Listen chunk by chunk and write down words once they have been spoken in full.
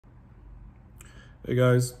Hey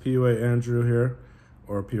guys, PUA Andrew here,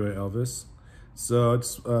 or PUA Elvis. So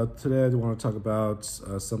today I want to talk about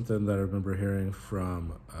something that I remember hearing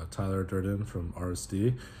from Tyler Durden from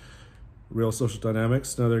RSD, Real Social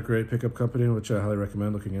Dynamics, another great pickup company which I highly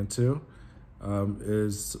recommend looking into.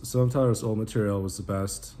 Is some of Tyler's old material was the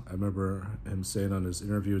best. I remember him saying on his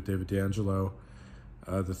interview with David D'Angelo,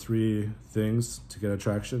 the three things to get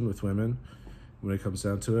attraction with women when it comes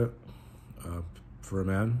down to it for a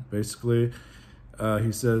man. Basically,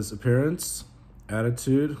 he says appearance,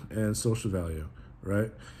 attitude, and social value,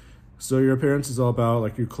 right? So your appearance is all about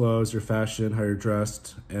like your clothes, your fashion, how you're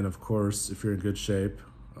dressed, and of course, if you're in good shape.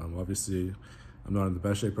 Obviously, I'm not in the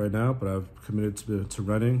best shape right now, but I've committed to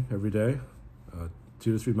running every day,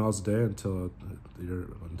 2 to 3 miles a day until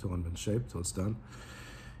I'm in shape, till it's done.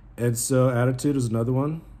 And so attitude is another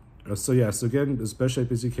one. So get in as best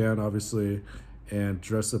shape as you can, obviously, and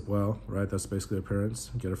dress up well, right? That's basically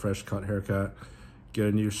appearance. Get a fresh cut haircut, get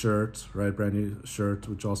a new shirt, right? Brand new shirt,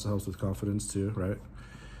 which also helps with confidence too, right?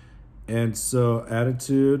 And so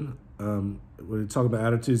attitude, when you talk about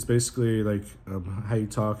attitude, it's basically like how you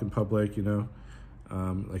talk in public,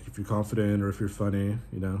 like if you're confident or if you're funny,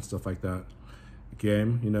 stuff like that.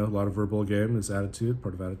 Game, a lot of verbal game is attitude,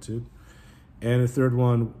 part of attitude. And the third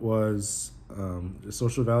one was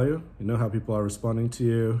social value, how people are responding to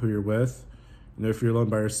you, who you're with. If you're alone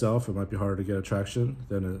by yourself, it might be harder to get attraction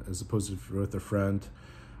than as opposed to if you're with a friend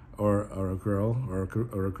or a girl or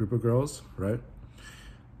a group of girls, right?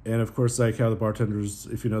 And of course, like how the bartenders,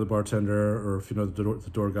 if you know the bartender or if you know the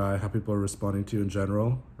door guy, how people are responding to you in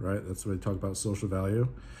general, right? That's what they talk about social value.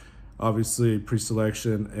 Obviously,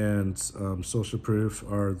 pre-selection and social proof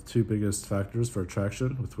are the two biggest factors for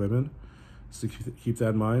attraction with women. So keep that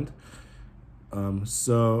in mind.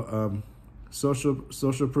 Social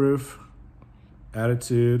proof,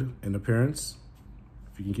 attitude, and appearance.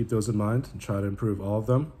 If you can keep those in mind and try to improve all of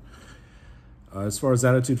them. As far as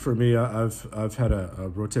attitude for me, I've had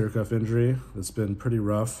a rotator cuff injury that's been pretty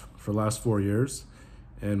rough for the last 4 years,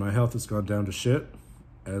 and my health has gone down to shit,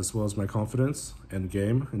 as well as my confidence and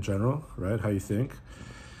game in general, right? How you think.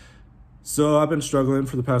 So I've been struggling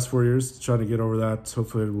for the past 4 years, trying to get over that.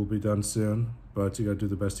 Hopefully it will be done soon, but you gotta do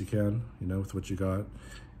the best you can, with what you got.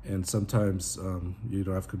 And sometimes you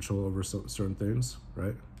don't have control over certain things,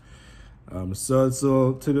 right? So it's a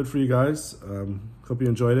little tidbit for you guys. Hope you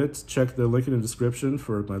enjoyed it. Check the link in the description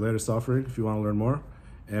for my latest offering if you want to learn more.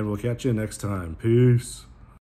 And we'll catch you next time. Peace.